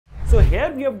So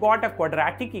here we have got a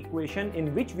quadratic equation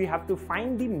in which we have to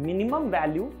find the minimum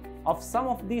value of sum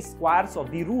of the squares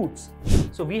of the roots.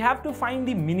 So we have to find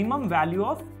the minimum value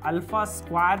of alpha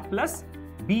square plus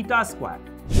beta square.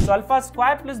 So alpha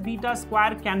square plus beta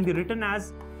square can be written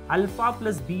as alpha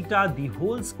plus beta the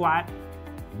whole square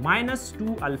minus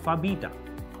 2 alpha beta.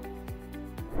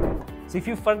 So if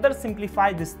you further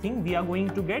simplify this thing, we are going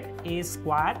to get a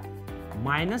square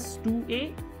minus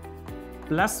 2a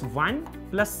plus 1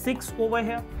 plus 6 over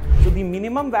here. So the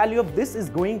minimum value of this is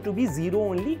going to be 0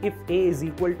 only if a is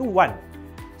equal to 1.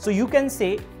 So you can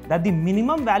say that the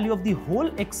minimum value of the whole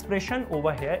expression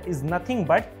over here is nothing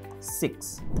but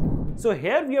 6. So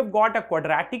here we have got a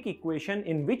quadratic equation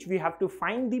in which we have to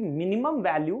find the minimum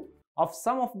value of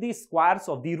sum of the squares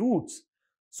of the roots.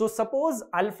 So suppose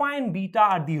alpha and beta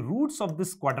are the roots of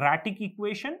this quadratic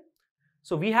equation.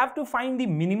 So we have to find the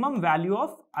minimum value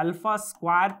of alpha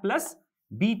square plus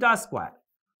beta square.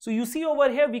 So you see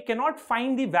over here we cannot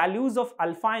find the values of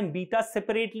alpha and beta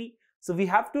separately. So we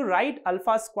have to write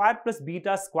alpha square plus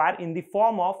beta square in the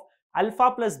form of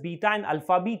alpha plus beta and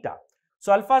alpha beta.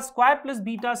 So alpha square plus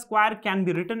beta square can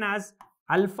be written as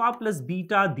alpha plus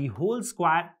beta the whole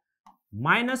square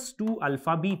minus 2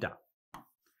 alpha beta.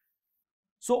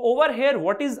 So over here,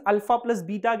 what is alpha plus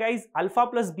beta, guys? Alpha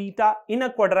plus beta in a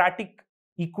quadratic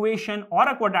equation or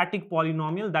a quadratic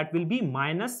polynomial, that will be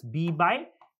minus b by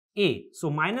a. So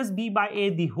minus b by a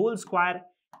the whole square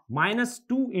minus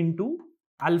 2 into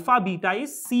alpha beta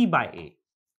is c by a.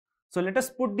 So let us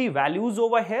put the values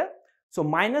over here. So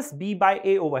minus b by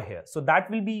a over here. So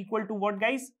that will be equal to what,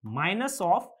 guys? Minus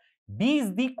of b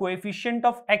is the coefficient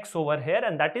of x over here,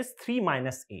 and that is 3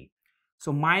 minus a.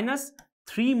 So minus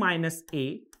 3 minus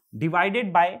a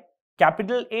divided by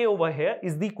capital A over here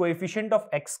is the coefficient of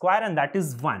x square, and that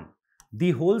is 1.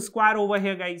 The whole square over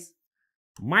here, guys,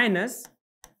 minus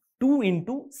 2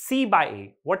 into c by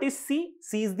a. What is c?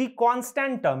 C is the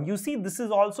constant term. You see, this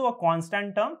is also a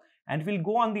constant term and will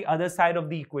go on the other side of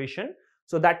the equation.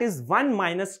 So that is 1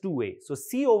 minus 2a. So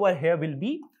c over here will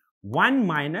be 1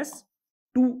 minus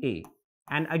 2a.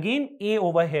 And again, a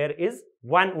over here is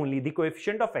 1 only, the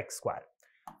coefficient of x square.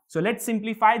 So let's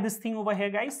simplify this thing over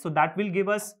here, guys. So that will give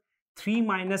us 3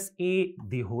 minus a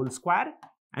the whole square.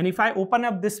 And if I open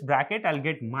up this bracket, I'll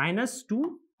get minus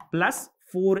 2 plus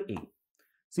 4a.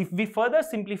 So if we further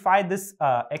simplify this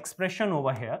expression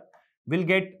over here, we'll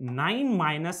get 9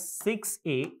 minus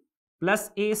 6a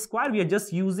plus a square. We are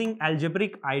just using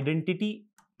algebraic identity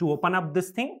to open up this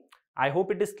thing. I hope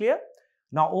it is clear.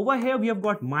 Now over here, we have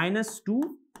got minus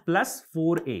 2 plus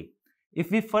 4a.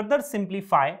 If we further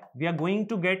simplify, we are going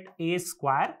to get a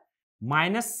square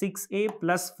minus 6a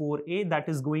plus 4a, that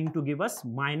is going to give us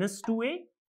minus 2a,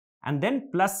 and then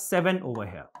plus 7 over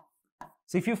here.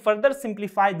 So if you further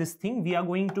simplify this thing, we are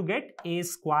going to get a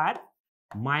square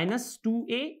minus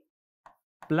 2a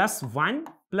plus 1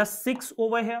 plus 6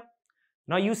 over here.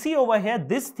 Now you see over here,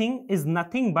 this thing is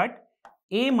nothing but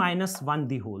a minus 1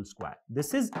 the whole square.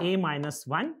 This is a minus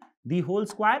 1 the whole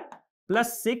square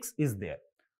plus 6 is there.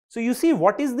 So you see,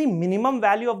 what is the minimum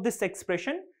value of this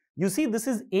expression? You see, this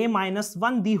is a minus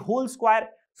 1 the whole square.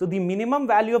 So the minimum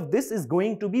value of this is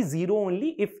going to be 0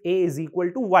 only if a is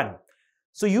equal to 1.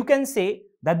 So you can say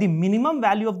that the minimum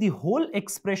value of the whole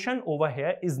expression over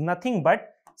here is nothing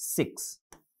but 6.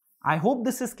 I hope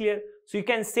this is clear. So you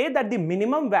can say that the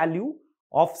minimum value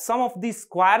of sum of the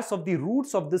squares of the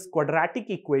roots of this quadratic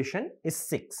equation is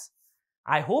 6.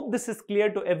 I hope this is clear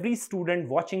to every student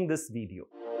watching this video.